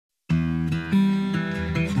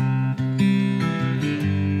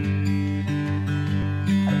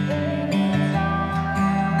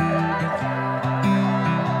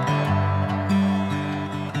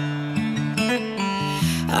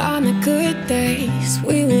place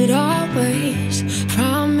we would always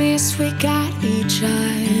promise we got each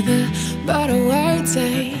other, but our words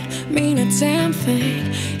ain't mean a damn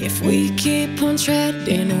thing if we keep on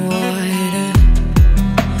treading water.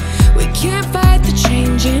 We can't fight the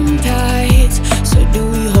changing tides, so do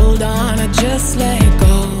we hold on or just let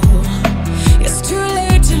go? It's too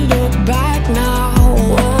late to look back now.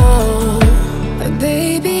 Whoa.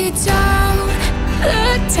 Baby, don't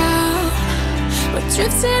look down. We're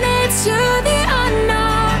drifting into the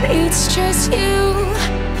unknown. It's just you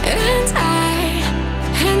and I,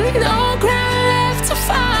 and no ground left to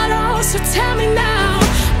follow. So tell me now,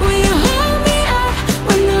 will you hold me up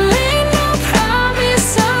when there ain't no promise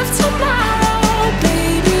of tomorrow?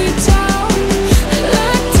 Baby, don't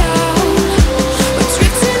look down. We're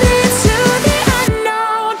drifting into the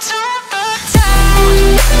unknown. Don't look down.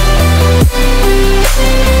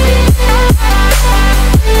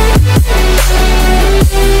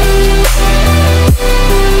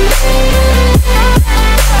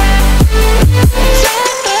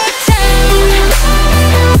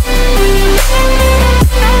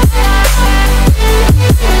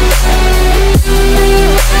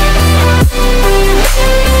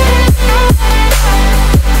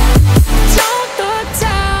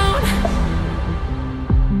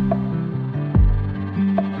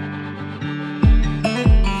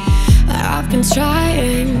 I've been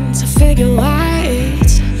trying to figure why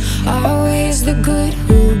it's always the good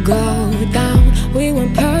who go down. We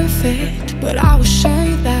weren't perfect, but I was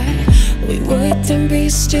sure that we wouldn't be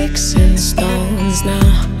sticks and stones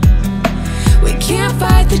now. We can't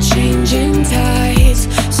fight the changing tides,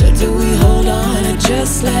 so do we hold on or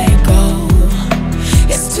just let go?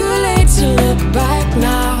 It's too late to look back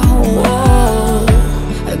now. Whoa.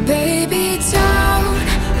 Baby, don't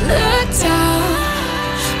look down.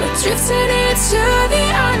 We're drifting into the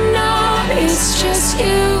unknown. It's just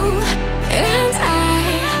you and I,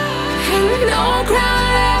 and no ground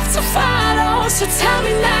left to follow. So tell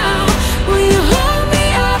me now,